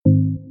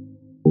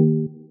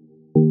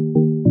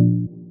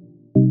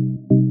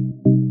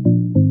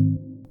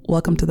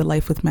Welcome to the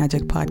Life with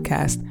Magic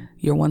podcast,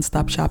 your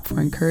one-stop shop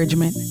for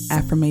encouragement,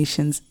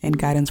 affirmations, and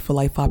guidance for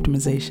life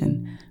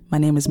optimization. My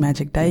name is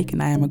Magic Dyke,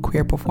 and I am a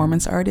queer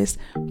performance artist,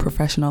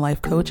 professional life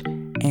coach,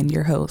 and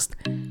your host.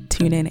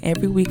 Tune in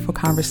every week for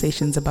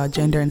conversations about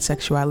gender and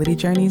sexuality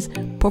journeys,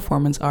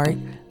 performance art,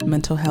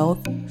 mental health,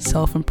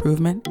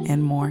 self-improvement,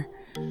 and more.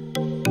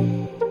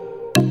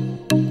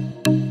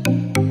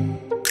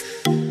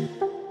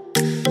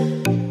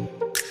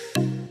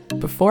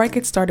 Before I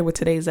get started with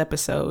today's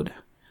episode,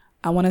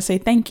 I want to say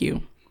thank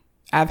you.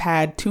 I've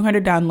had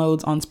 200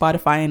 downloads on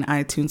Spotify and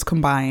iTunes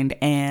combined,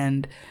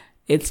 and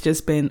it's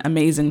just been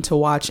amazing to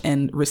watch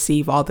and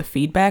receive all the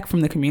feedback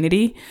from the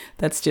community.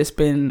 That's just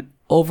been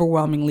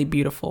overwhelmingly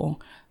beautiful.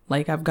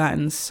 Like, I've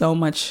gotten so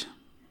much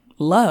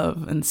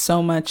love and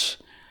so much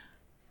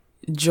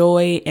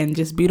joy and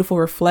just beautiful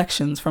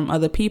reflections from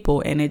other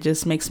people, and it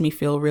just makes me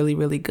feel really,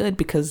 really good,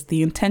 because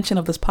the intention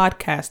of this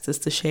podcast is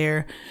to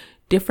share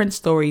different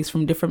stories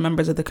from different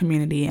members of the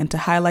community and to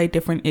highlight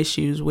different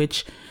issues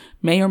which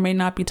may or may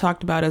not be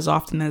talked about as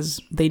often as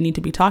they need to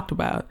be talked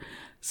about.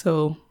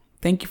 So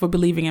thank you for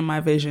believing in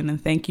my vision,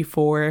 and thank you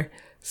for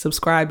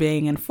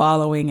subscribing and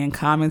following and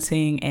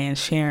commenting and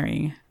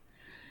sharing.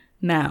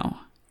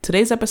 Now,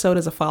 today's episode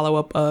is a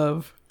follow-up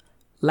of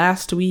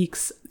last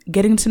week's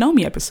Getting to Know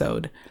Me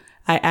episode.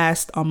 I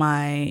asked on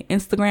my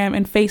Instagram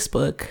and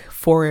Facebook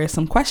for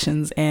some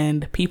questions,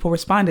 and people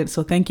responded,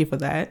 so thank you for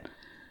that.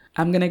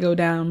 I'm going to go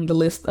down the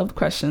list of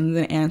questions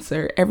and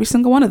answer every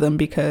single one of them,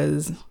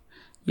 because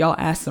y'all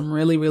asked some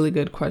really, really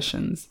good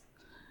questions.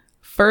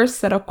 First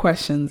set of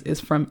questions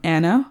is from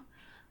Anna,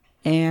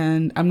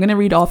 and I'm going to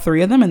read all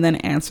three of them and then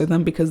answer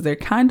them, because they're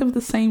kind of the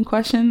same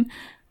question,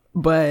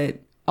 but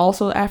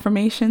also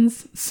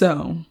affirmations.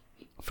 So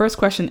first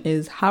question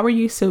is, how are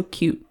you so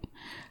cute?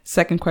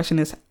 Second question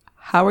is,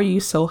 how are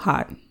you so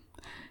hot?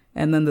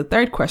 And then the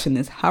third question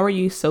is, how are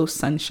you so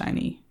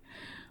sunshiny?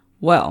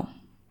 Well,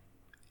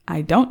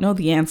 I don't know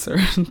the answer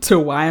to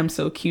why I'm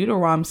so cute or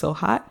why I'm so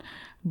hot,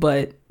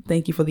 but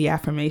thank you for the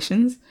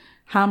affirmations.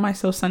 How am I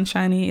so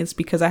sunshiny? It's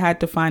because I had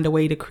to find a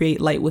way to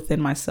create light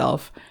within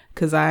myself,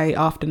 because I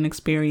often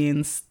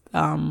experience,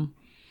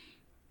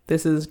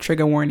 this is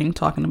trigger warning,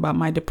 talking about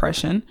my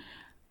depression.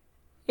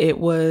 It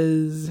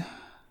was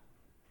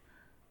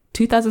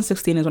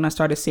 2016 is when I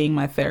started seeing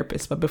my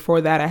therapist, but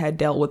before that I had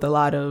dealt with a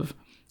lot of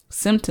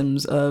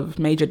symptoms of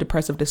major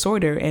depressive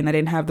disorder, and I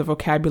didn't have the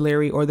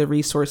vocabulary or the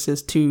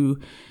resources to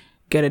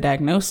get a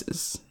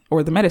diagnosis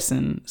or the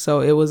medicine. So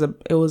it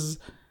was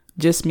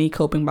just me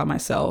coping by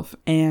myself,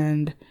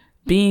 and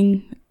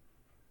being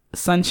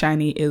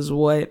sunshiny is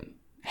what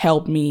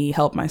helped me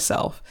help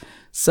myself.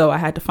 So I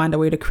had to find a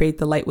way to create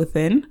the light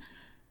within,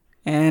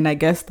 and I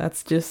guess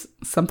that's just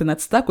something that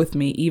stuck with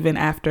me even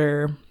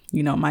after,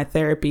 my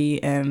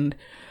therapy and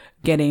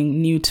getting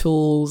new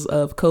tools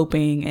of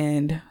coping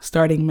and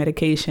starting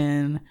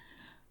medication.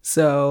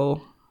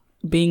 So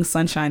being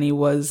sunshiny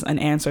was an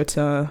answer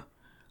to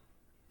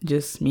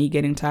just me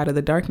getting tired of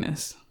the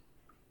darkness.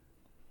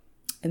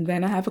 And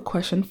then I have a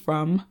question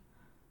from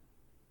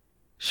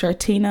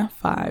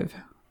Shartina5.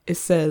 It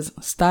says,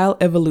 style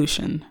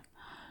evolution.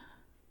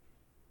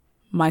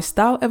 My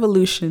style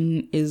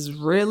evolution is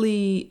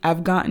really,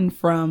 I've gone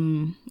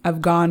from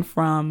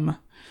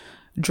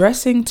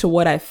dressing to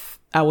what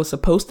I was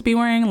supposed to be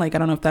wearing. Like, I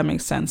don't know if that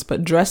makes sense,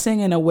 but dressing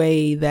in a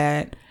way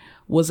that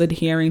was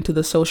adhering to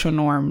the social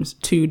norms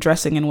to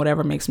dressing in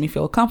whatever makes me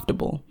feel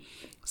comfortable.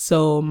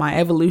 So my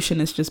evolution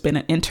has just been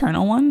an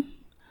internal one.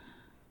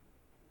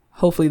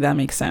 Hopefully that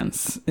makes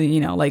sense.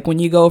 Like when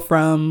you go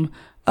from,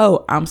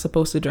 oh, I'm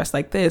supposed to dress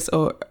like this,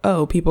 or,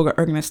 oh, people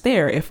are going to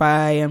stare if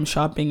I am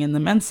shopping in the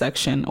men's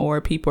section,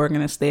 or people are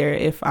going to stare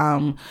if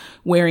I'm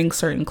wearing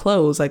certain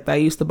clothes. Like, that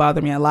used to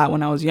bother me a lot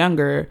when I was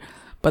younger.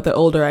 But the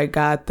older I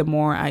got, the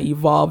more I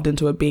evolved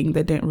into a being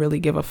that didn't really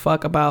give a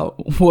fuck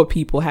about what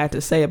people had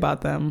to say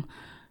about them.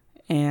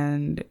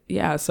 And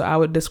yeah, so I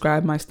would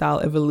describe my style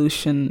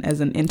evolution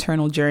as an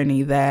internal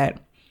journey that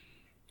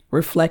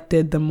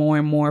reflected the more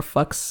and more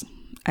fucks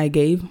I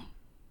gave.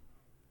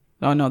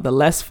 Oh no, the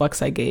less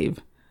fucks I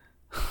gave.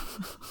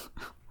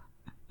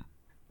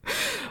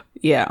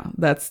 Yeah,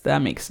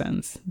 that makes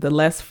sense. The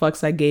less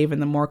fucks I gave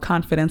and the more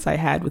confidence I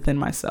had within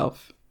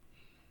myself.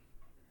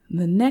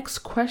 The next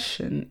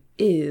question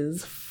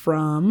is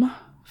from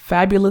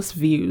Fabulous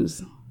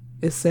Views.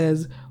 It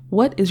says,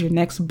 what is your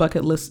next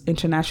bucket list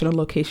international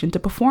location to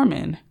perform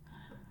in?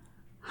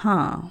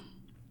 I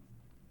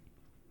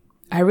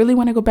really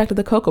want to go back to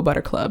the Cocoa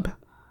Butter Club,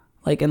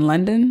 like in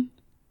London.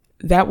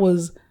 That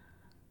was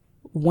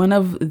one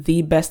of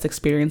the best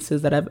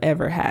experiences that I've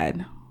ever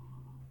had.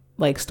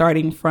 Like,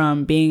 starting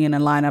from being in a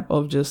lineup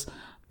of just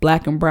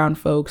Black and brown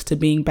folks to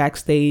being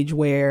backstage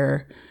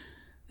where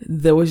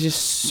there was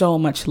just so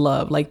much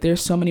love. Like,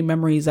 there's so many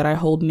memories that I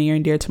hold near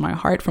and dear to my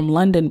heart from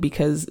London,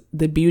 because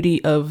the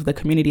beauty of the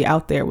community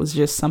out there was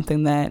just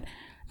something that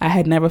I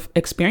had never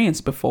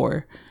experienced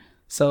before.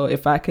 So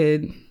if I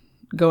could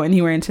go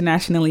anywhere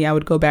internationally, I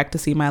would go back to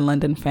see my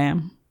London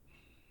fam.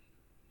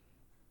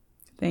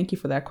 Thank you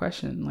for that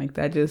question. Like,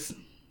 that just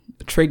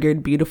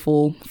triggered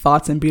beautiful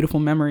thoughts and beautiful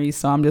memories.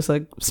 So I'm just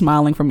like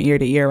smiling from ear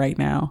to ear right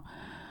now.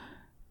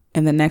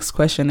 And the next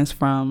question is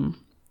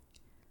from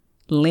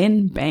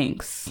Lynn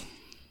Banks.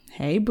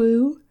 Hey,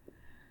 boo.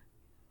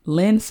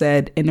 Lynn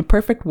said, in a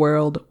perfect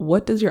world,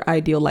 what does your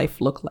ideal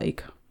life look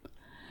like?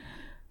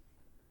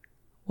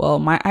 Well,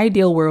 my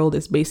ideal world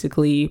is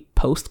basically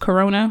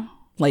post-corona,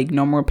 like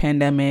no more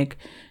pandemic,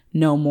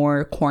 no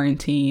more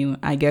quarantine.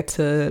 I get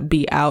to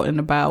be out and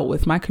about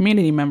with my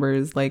community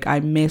members. Like, I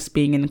miss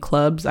being in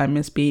clubs. I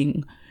miss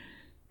being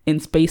in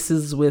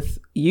spaces with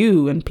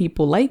you and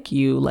people like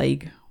you,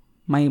 like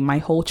my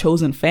whole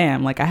chosen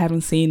fam. Like, I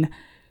haven't seen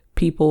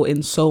people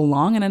in so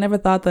long, and I never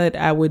thought that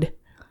I would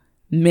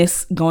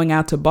miss going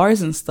out to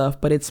bars and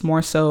stuff, but it's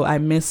more so I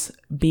miss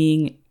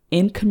being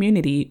in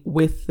community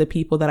with the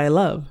people that I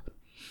love.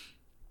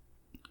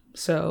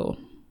 So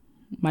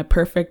my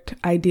perfect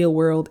ideal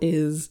world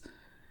is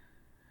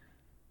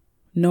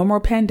no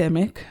more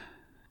pandemic.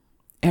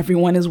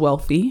 Everyone is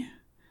wealthy,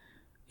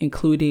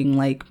 including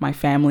like my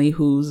family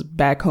who's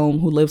back home,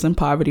 who lives in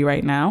poverty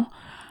right now.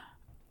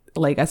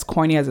 Like, as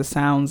corny as it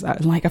sounds,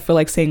 I feel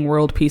like saying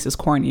world peace is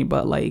corny,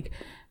 but like,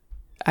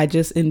 I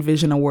just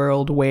envision a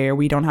world where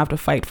we don't have to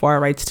fight for our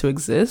rights to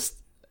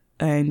exist.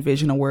 I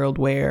envision a world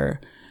where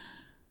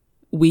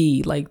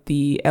we, like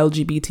the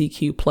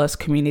LGBTQ plus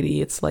community,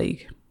 it's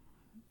like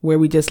where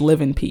we just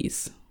live in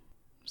peace.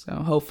 So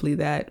hopefully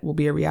that will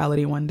be a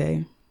reality one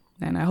day.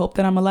 And I hope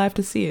that I'm alive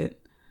to see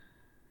it.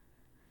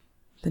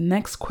 The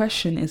next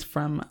question is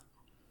from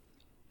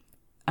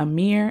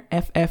Amir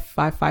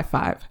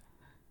FF555.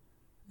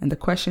 And the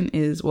question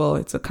is, well,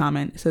 it's a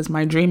comment. It says,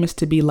 my dream is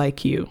to be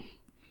like you.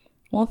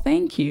 Well,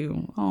 thank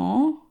you.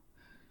 Aw.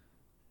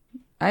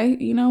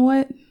 You know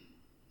what?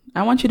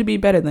 I want you to be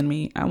better than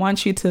me. I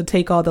want you to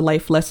take all the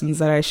life lessons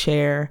that I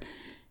share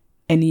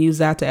and use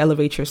that to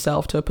elevate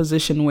yourself to a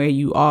position where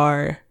you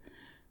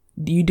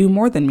do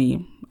more than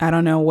me. I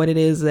don't know what it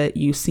is that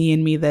you see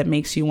in me that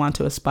makes you want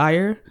to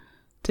aspire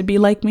to be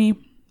like me,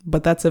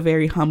 but that's a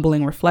very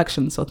humbling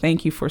reflection. So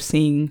thank you for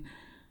seeing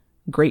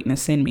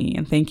greatness in me,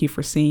 and thank you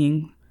for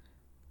seeing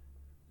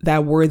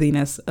that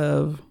worthiness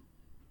of,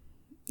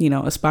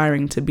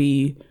 aspiring to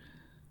be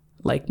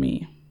like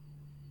me.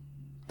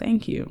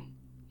 Thank you.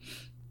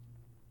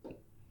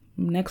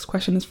 Next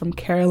question is from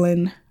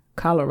Carolyn,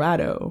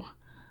 Colorado.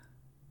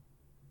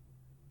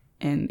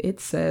 And it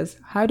says,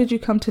 how did you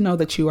come to know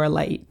that you are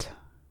light?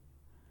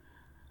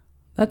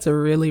 That's a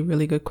really,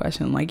 really good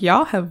question. Like,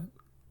 y'all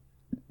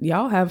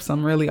have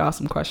some really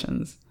awesome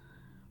questions.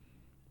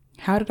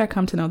 How did I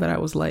come to know that I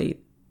was light?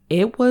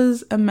 It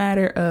was a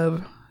matter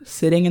of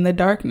sitting in the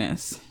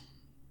darkness,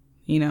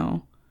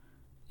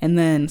 and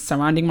then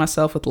surrounding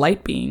myself with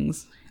light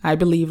beings. I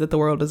believe that the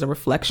world is a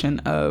reflection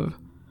of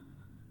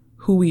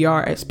who we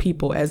are as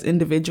people, as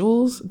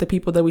individuals. The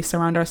people that we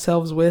surround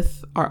ourselves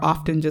with are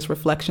often just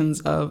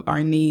reflections of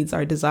our needs,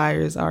 our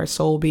desires, our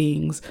soul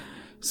beings.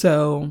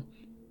 So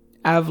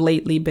I've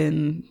lately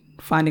been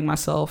finding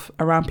myself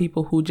around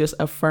people who just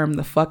affirm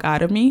the fuck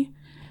out of me.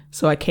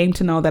 So I came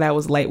to know that I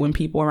was light when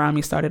people around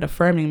me started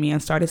affirming me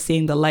and started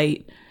seeing the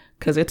light,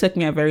 because it took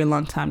me a very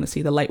long time to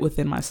see the light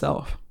within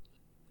myself.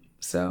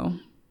 So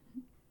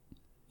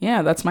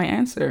yeah, that's my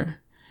answer.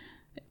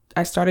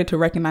 I started to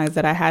recognize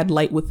that I had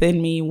light within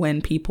me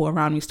when people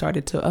around me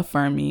started to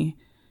affirm me.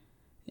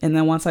 And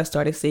then once I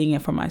started seeing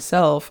it for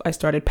myself, I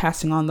started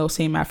passing on those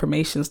same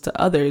affirmations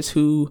to others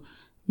who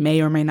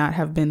may or may not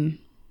have been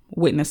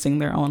witnessing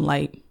their own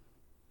light.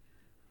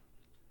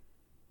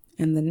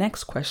 And the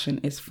next question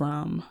is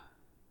from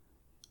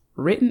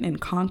Written in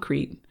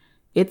Concrete.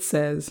 It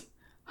says,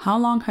 how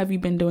long have you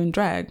been doing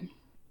drag?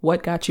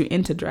 What got you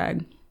into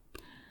drag?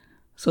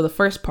 So the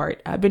first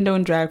part, I've been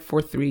doing drag for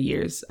 3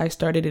 years. I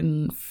started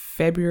in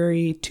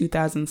February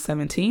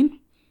 2017.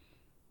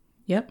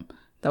 Yep,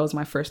 that was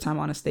my first time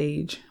on a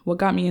stage. What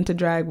got me into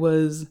drag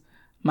was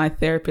my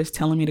therapist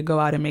telling me to go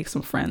out and make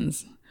some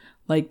friends.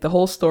 Like, the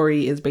whole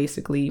story is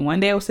basically, one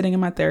day I was sitting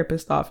in my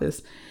therapist's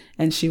office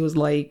and she was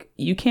like,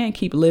 you can't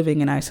keep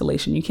living in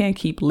isolation. You can't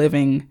keep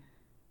living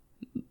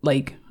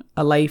like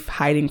a life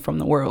hiding from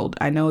the world.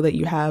 I know that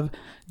you have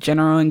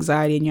general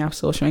anxiety and you have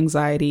social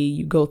anxiety.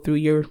 You go through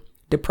your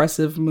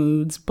depressive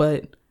moods,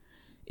 but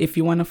if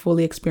you want to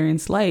fully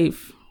experience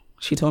life,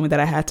 she told me that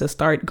I had to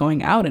start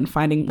going out and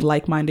finding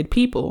like-minded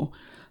people.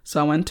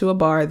 So I went to a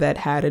bar that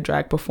had a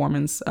drag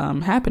performance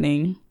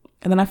happening,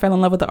 and then I fell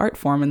in love with the art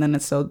form. And then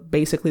so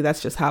basically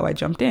that's just how I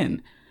jumped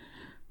in,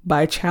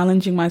 by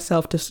challenging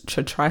myself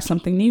to try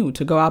something new,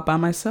 to go out by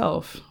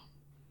myself.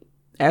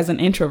 As an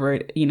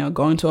introvert,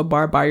 going to a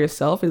bar by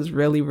yourself is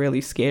really,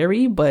 really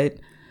scary, but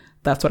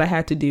that's what I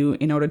had to do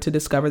in order to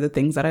discover the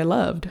things that I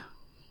loved.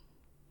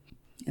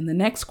 And the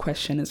next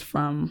question is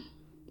from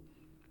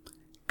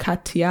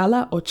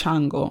Katiala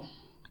Ochango.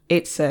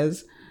 It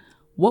says,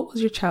 what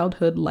was your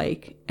childhood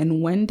like,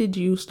 and when did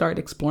you start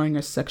exploring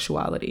your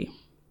sexuality?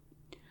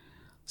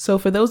 So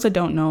for those that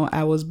don't know,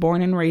 I was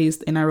born and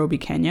raised in Nairobi,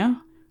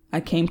 Kenya.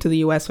 I came to the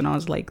US when I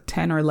was like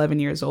 10 or 11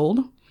 years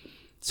old.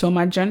 So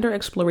my gender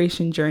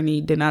exploration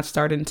journey did not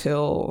start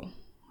until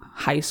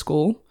high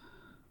school.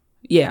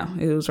 yeah,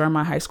 it was around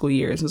my high school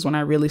years is when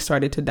I really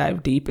started to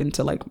dive deep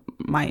into like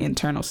my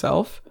internal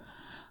self.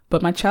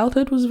 But my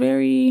childhood was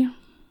very,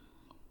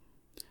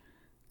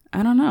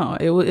 I don't know.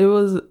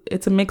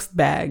 It's a mixed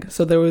bag.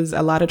 So there was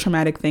a lot of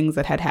traumatic things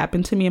that had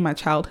happened to me in my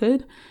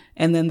childhood.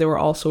 And then there were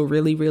also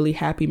really, really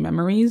happy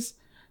memories.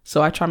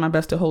 So I try my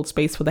best to hold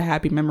space for the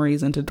happy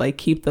memories and to like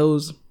keep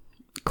those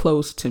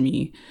close to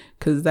me,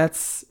 because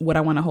that's what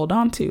I want to hold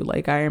on to.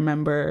 Like, I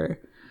remember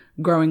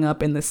growing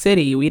up in the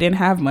city, we didn't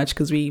have much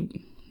because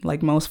we,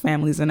 like most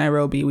families in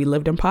Nairobi, we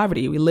lived in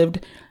poverty.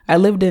 I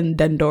lived in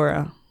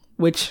Dandora,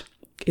 which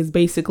is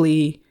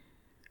basically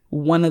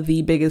one of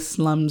the biggest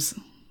slums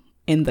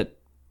in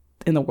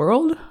the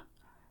world.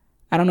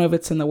 I don't know if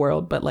it's in the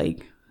world, but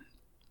like,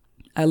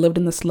 I lived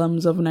in the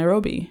slums of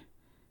Nairobi.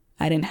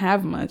 I didn't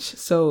have much.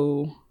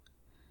 So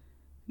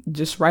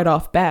just right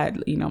off bat,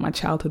 my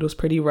childhood was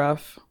pretty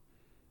rough.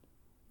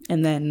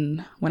 And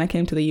then when I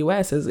came to the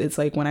US, it's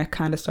like when I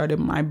kind of started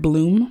my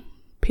bloom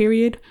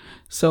period.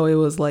 So it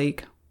was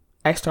like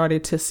I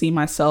started to see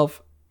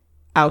myself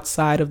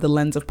outside of the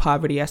lens of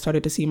poverty. I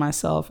started to see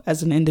myself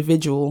as an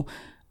individual.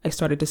 I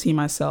started to see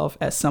myself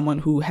as someone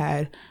who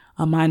had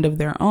a mind of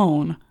their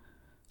own.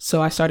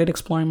 So I started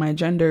exploring my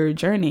gender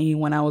journey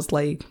when I was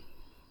like,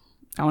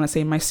 I want to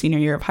say my senior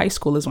year of high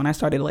school is when I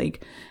started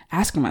like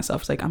asking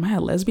myself, like, am I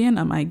a lesbian?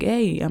 Am I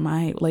gay? Am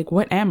I like,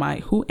 what am I?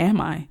 Who am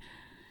I?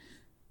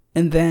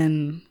 And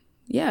then,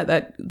 yeah,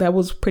 that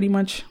was pretty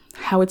much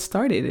how it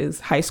started. Is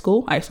high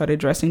school. I started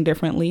dressing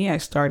differently. I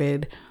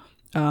started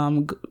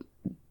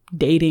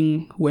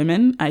dating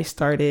women. I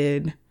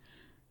started,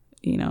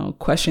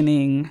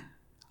 questioning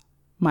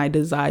my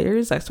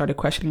desires. I started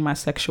questioning my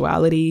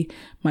sexuality,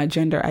 my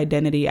gender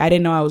identity. I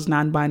didn't know I was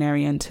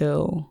non-binary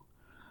until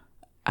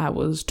I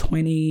was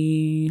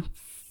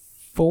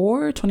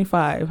 24,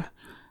 25.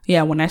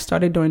 Yeah, when I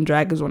started doing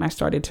drag is when I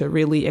started to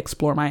really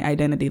explore my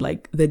identity,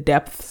 like the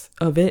depths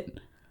of it.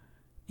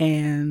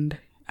 And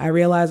I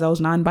realized I was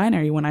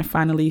non-binary when I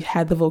finally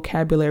had the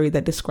vocabulary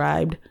that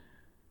described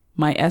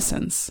my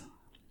essence.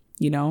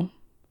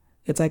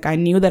 It's like I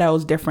knew that I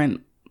was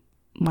different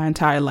my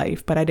entire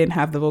life, but I didn't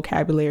have the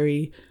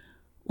vocabulary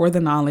or the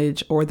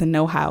knowledge or the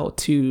know-how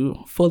to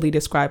fully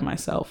describe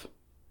myself.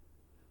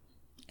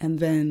 And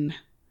then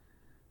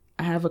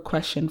I have a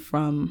question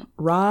from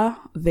Ra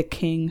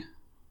King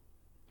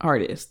the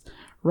artist.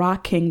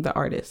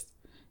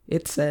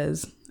 It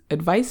says,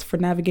 advice for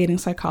navigating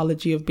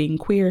psychology of being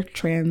queer,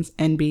 trans,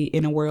 and bi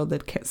in a world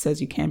that says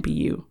you can't be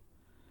you.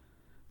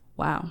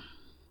 Wow.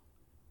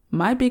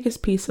 My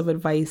biggest piece of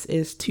advice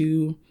is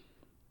to,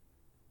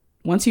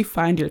 once you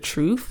find your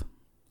truth,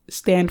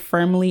 stand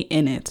firmly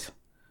in it.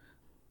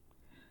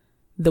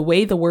 The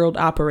way the world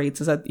operates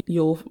is that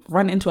you'll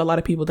run into a lot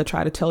of people that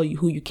try to tell you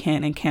who you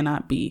can and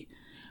cannot be.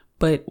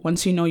 But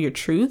once you know your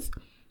truth,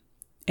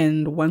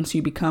 and once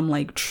you become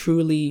like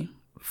truly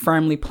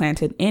firmly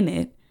planted in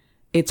it,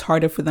 it's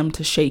harder for them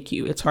to shake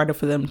you. It's harder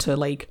for them to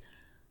like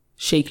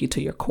shake you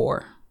to your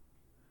core.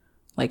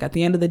 Like at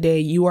the end of the day,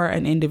 you are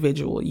an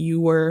individual.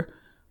 You were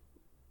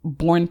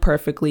born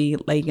perfectly,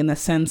 like in the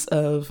sense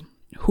of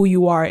who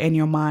you are in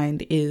your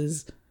mind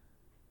is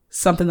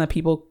something that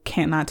people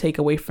cannot take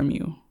away from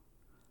you.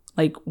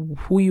 Like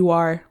who you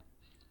are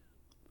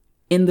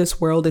in this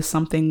world is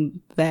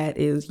something that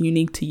is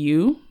unique to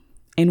you,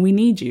 and we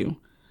need you.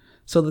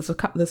 So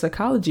the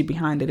psychology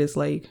behind it is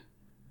like,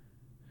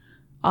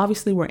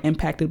 obviously we're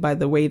impacted by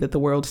the way that the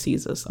world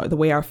sees us, or the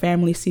way our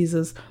family sees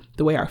us,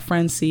 the way our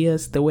friends see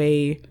us, the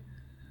way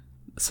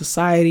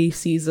society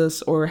sees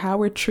us, or how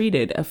we're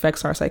treated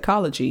affects our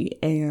psychology.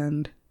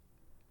 And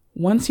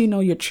once you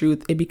know your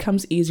truth, it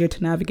becomes easier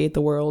to navigate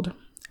the world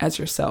as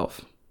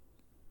yourself,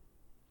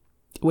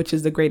 which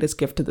is the greatest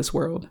gift to this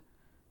world,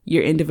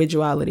 your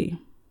individuality.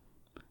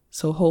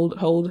 So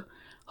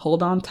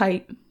hold on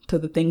tight to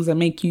the things that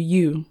make you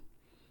you,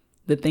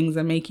 the things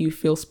that make you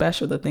feel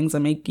special, the things that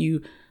make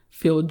you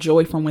feel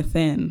joy from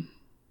within.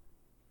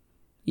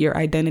 Your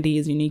identity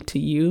is unique to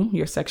you.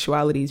 Your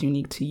sexuality is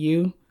unique to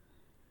you.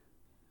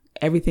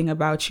 Everything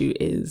about you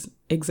is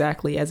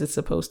exactly as it's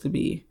supposed to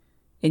be.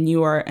 And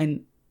you are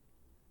an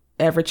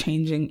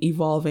ever-changing,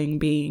 evolving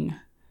being.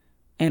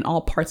 And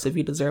all parts of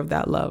you deserve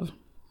that love.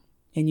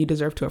 And you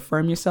deserve to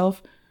affirm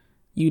yourself.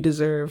 You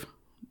deserve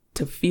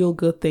to feel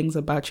good things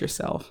about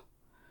yourself.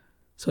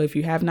 So if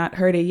you have not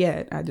heard it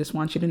yet, I just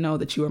want you to know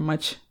that you are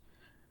much,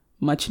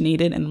 much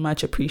needed and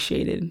much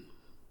appreciated.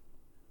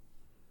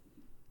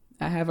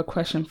 I have a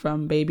question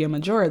from Baby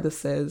Majora that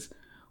says,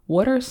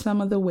 what are some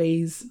of the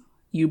ways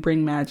you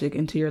bring magic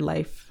into your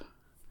life?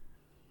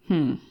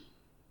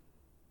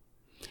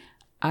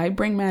 I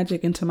bring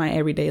magic into my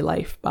everyday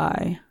life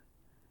by,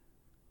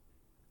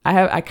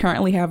 I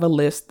currently have a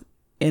list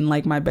in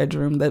like my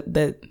bedroom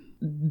that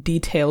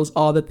details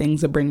all the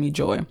things that bring me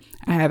joy.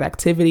 I have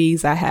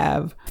activities. I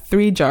have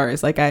 3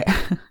 jars. Like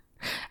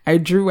I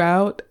drew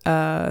out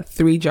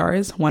 3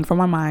 jars, one for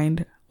my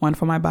mind, one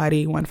for my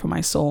body, one for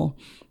my soul.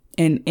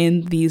 And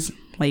in these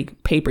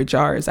like paper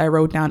jars, I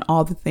wrote down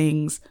all the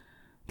things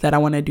that I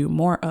want to do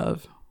more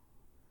of.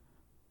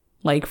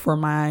 Like for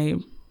my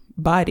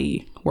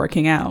body,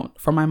 working out,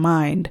 for my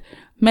mind,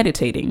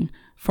 meditating,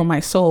 for my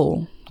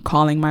soul,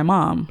 calling my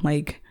mom.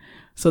 Like,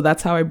 so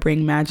that's how I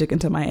bring magic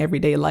into my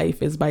everyday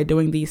life, is by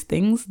doing these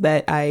things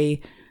that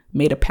I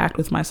made a pact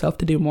with myself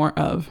to do more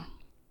of.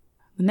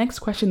 The next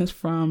question is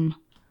from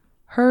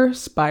Her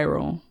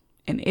Spiral,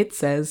 and it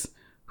says,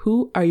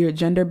 who are your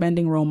gender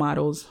bending role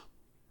models?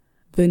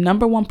 The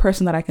number one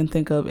person that I can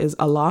think of is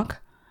Alok,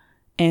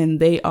 and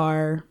they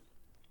are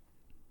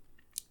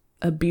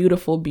a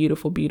beautiful,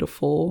 beautiful,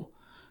 beautiful,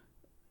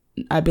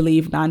 I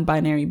believe,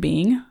 non-binary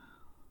being.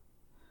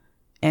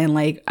 And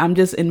like, I'm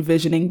just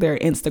envisioning their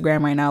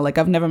Instagram right now. Like,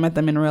 I've never met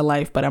them in real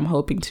life, but I'm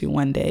hoping to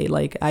one day.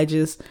 Like,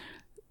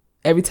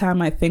 every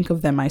time I think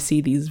of them, I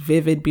see these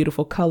vivid,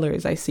 beautiful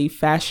colors. I see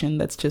fashion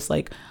that's just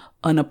like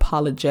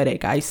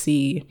unapologetic. I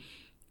see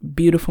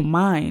beautiful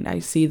mind. I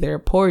see their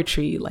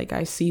poetry. Like,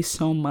 I see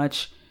so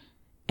much,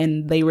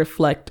 and they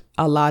reflect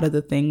a lot of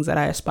the things that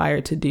I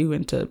aspire to do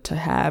and to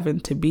have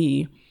and to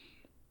be.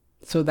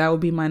 So that would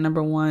be my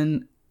number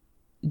one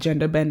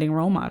gender bending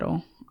role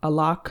model,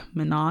 Alok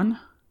Menon.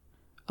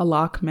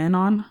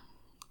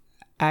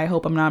 I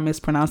hope I'm not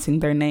mispronouncing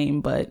their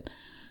name, but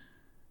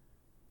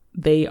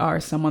they are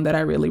someone that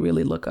I really,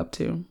 really look up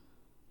to.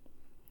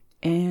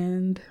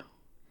 And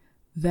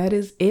that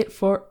is it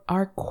for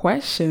our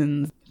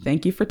questions.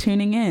 Thank you for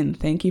tuning in.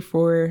 Thank you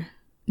for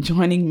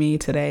joining me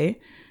today.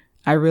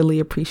 I really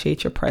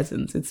appreciate your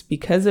presence. It's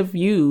because of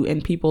you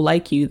and people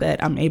like you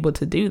that I'm able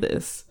to do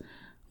this.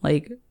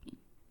 Like,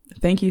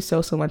 thank you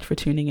so much for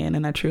tuning in.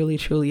 And I truly,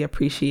 truly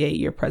appreciate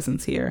your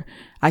presence here.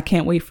 I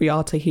can't wait for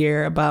y'all to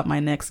hear about my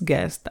next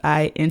guest.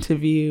 I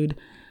interviewed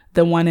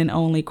the one and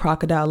only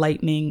Crocodile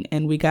Lightning,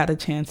 and we got a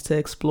chance to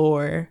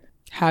explore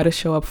how to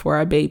show up for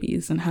our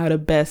babies and how to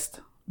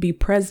best be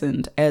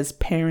present as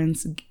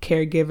parents,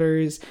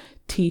 caregivers,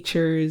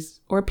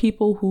 teachers, or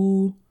people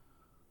who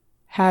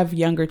have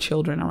younger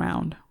children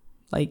around.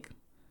 Like,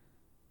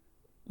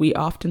 we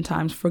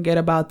oftentimes forget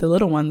about the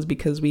little ones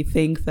because we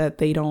think that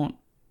they don't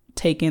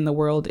take in the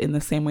world in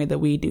the same way that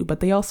we do,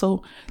 but they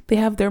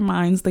have their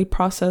minds, they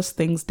process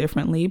things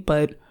differently.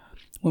 But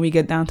when we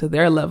get down to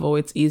their level,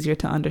 it's easier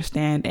to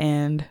understand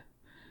and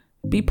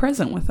be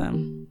present with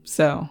them.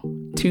 So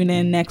tune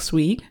in next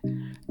week.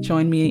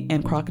 Join me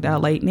and Crocodile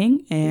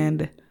Lightning.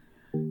 And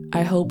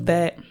I hope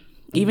that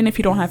even if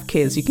you don't have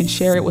kids, you can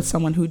share it with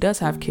someone who does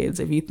have kids.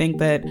 If you think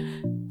that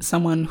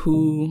someone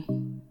who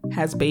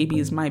has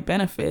babies might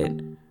benefit,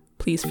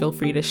 please feel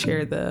free to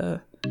share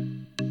the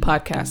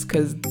podcast,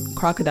 because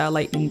Crocodile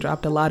Lightning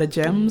dropped a lot of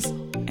gems,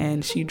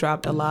 and she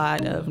dropped a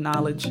lot of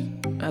knowledge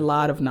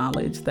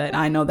that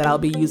I know that I'll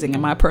be using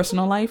in my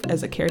personal life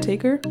as a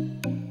caretaker.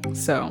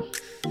 So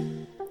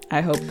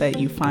I hope that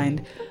you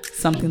find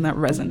something that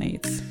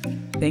resonates.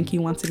 Thank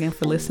you once again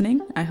for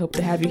listening. I hope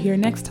to have you here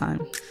next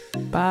time.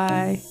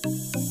 Bye.